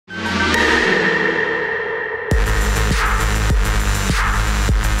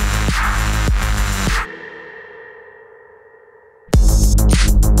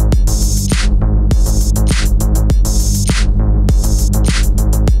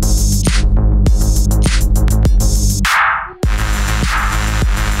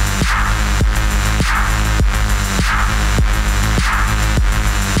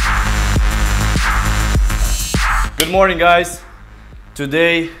morning, guys.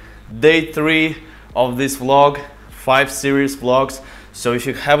 Today, day 3 of this vlog, 5 series vlogs. So if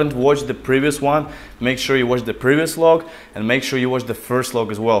you haven't watched the previous one, make sure you watch the previous vlog and make sure you watch the first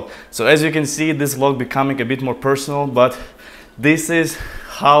vlog as well. So as you can see, this vlog becoming a bit more personal, but this is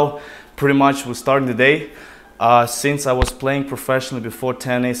how pretty much we start the day. Since I was playing professionally before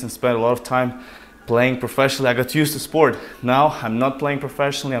tennis and spent a lot of time playing professionally, I got used to sport. Now I'm not playing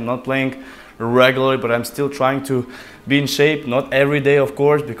professionally, I'm not playing regularly, but I'm still trying to be in shape. Not every day, of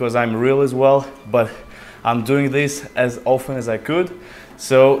course, because I'm real as well, but I'm doing this as often as I could.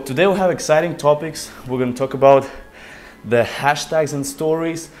 So today we'll have exciting topics. We're going to talk about the hashtags and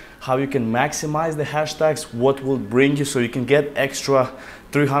stories, how you can maximize the hashtags, what will bring you so you can get extra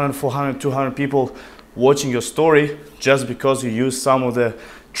 300, 400, 200 people watching your story just because you use some of the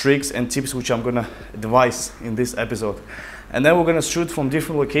tricks and tips which I'm going to advise in this episode. And then we're going to shoot from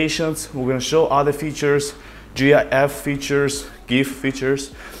different locations. We're going to show other features, GIF features, GIF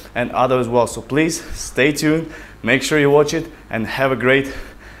features, and other as well. So please stay tuned, make sure you watch it, and have a great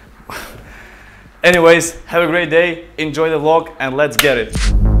anyways, have a great day, enjoy the vlog, and let's get it.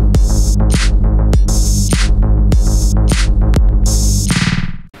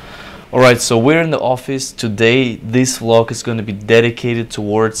 Alright, so we're in the office today. This vlog is going to be dedicated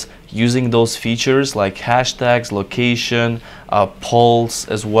towards using those features like hashtags, location, polls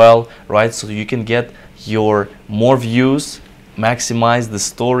as well, right? So you can get your more views, maximize the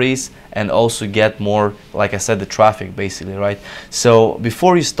stories, and also get more, like I said, the traffic basically, right? So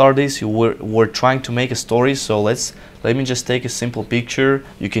before you start this, we're trying to make a story. So let me just take a simple picture.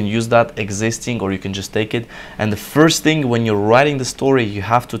 You can use that existing or you can just take it. And the first thing when you're writing the story, you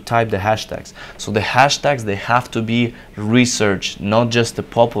have to type the hashtags. So the hashtags, they have to be researched, not just the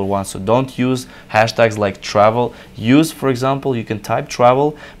popular ones. So don't use hashtags like travel. Use, for example, you can type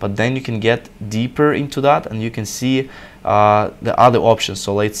travel, but then you can get deeper into that and you can see the other options.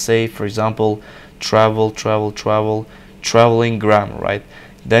 So let's say, for example, traveling grammar, right?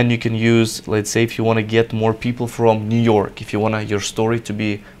 Then you can use, let's say, if you want to get more people from New York, if you want your story to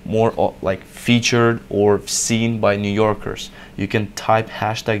be more like featured or seen by New Yorkers, you can type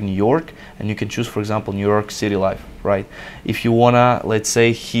hashtag New York and you can choose, for example, New York City life, right? If you want to, let's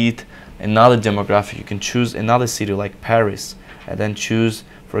say, hit another demographic, you can choose another city like Paris and then choose,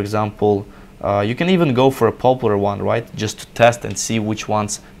 for example, you can even go for a popular one, right? Just to test and see which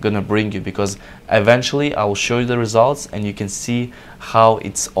one's gonna bring you, because eventually I will show you the results and you can see how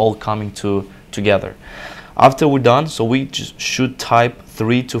it's all coming together. After we're done, so we just should type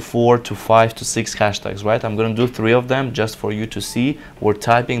 3 to 4 to 5 to 6 hashtags, right? I'm gonna do 3 of them just for you to see. We're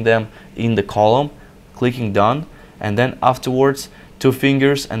typing them in the column, clicking done, and then afterwards 2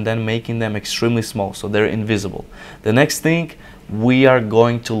 fingers and then making them extremely small so they're invisible. The next thing, we are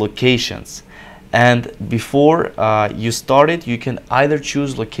going to locations. And before you start it, you can either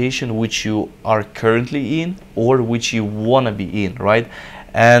choose location which you are currently in or which you want to be in, right?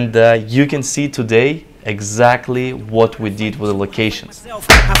 And you can see today exactly what we did with the locations. I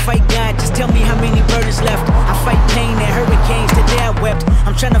fight God, just tell me how many burdens left. I fight pain and hurricanes, today I wept.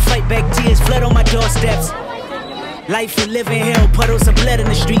 I'm trying to fight back tears, flood on my doorsteps. Life and living hell, puddles of blood in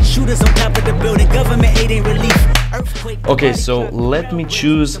the street, shooters on top of the building, government aid ain't relief. Okay, so let me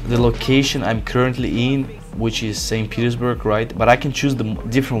choose the location I'm currently in, which is St. Petersburg, right? But I can choose the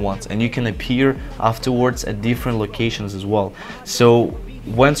different ones and you can appear afterwards at different locations as well. So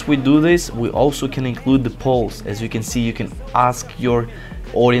once we do this, we also can include the polls. As you can see, you can ask your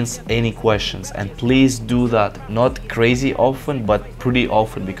audience any questions, and please do that not crazy often but pretty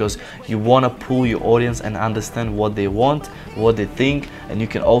often, because you want to pull your audience and understand what they want, what they think, and you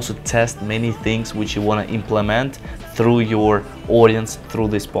can also test many things which you want to implement through your audience through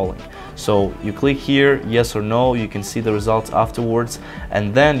this polling. So you click here, yes or no, you can see the results afterwards,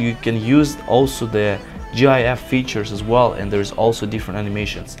 and then you can use also the GIF features as well, and there's also different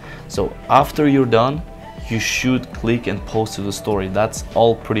animations. So after you're done, you should click and post to the story. That's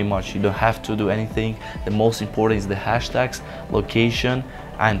all pretty much. You don't have to do anything. The most important is the hashtags, location,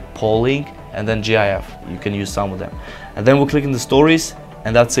 and polling, and then GIF. You can use some of them. And then we'll click in the stories,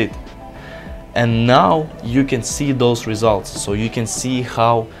 and that's it. And now you can see those results. So you can see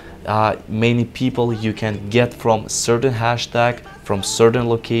how many people you can get from certain hashtag, from certain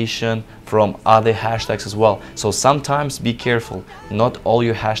location, from other hashtags as well. So sometimes be careful, not all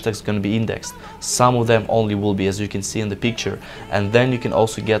your hashtags going to be indexed. Some of them only will be, as you can see in the picture. And then you can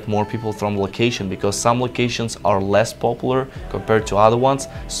also get more people from location, because some locations are less popular compared to other ones,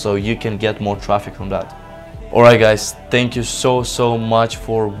 so you can get more traffic from that. Alright guys, thank you so much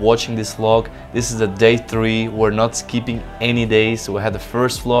for watching this vlog. This is the day 3. We're not skipping any days. We had the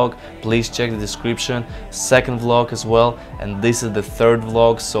first vlog, please check the description, second vlog as well, and this is the third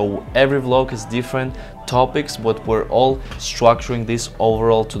vlog. So every vlog is different topics, but we're all structuring this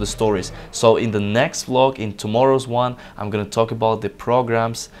overall to the stories. So in the next vlog, in tomorrow's one, I'm gonna talk about the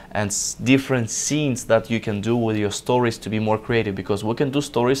programs and different scenes that you can do with your stories to be more creative, because we can do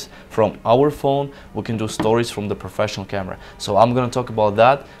stories from our phone, we can do stories from the professional camera. So I'm gonna talk about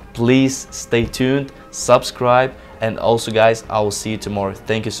that. Please stay tuned, subscribe, and also guys, I will see you tomorrow.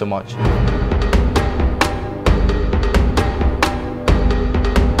 Thank you so much.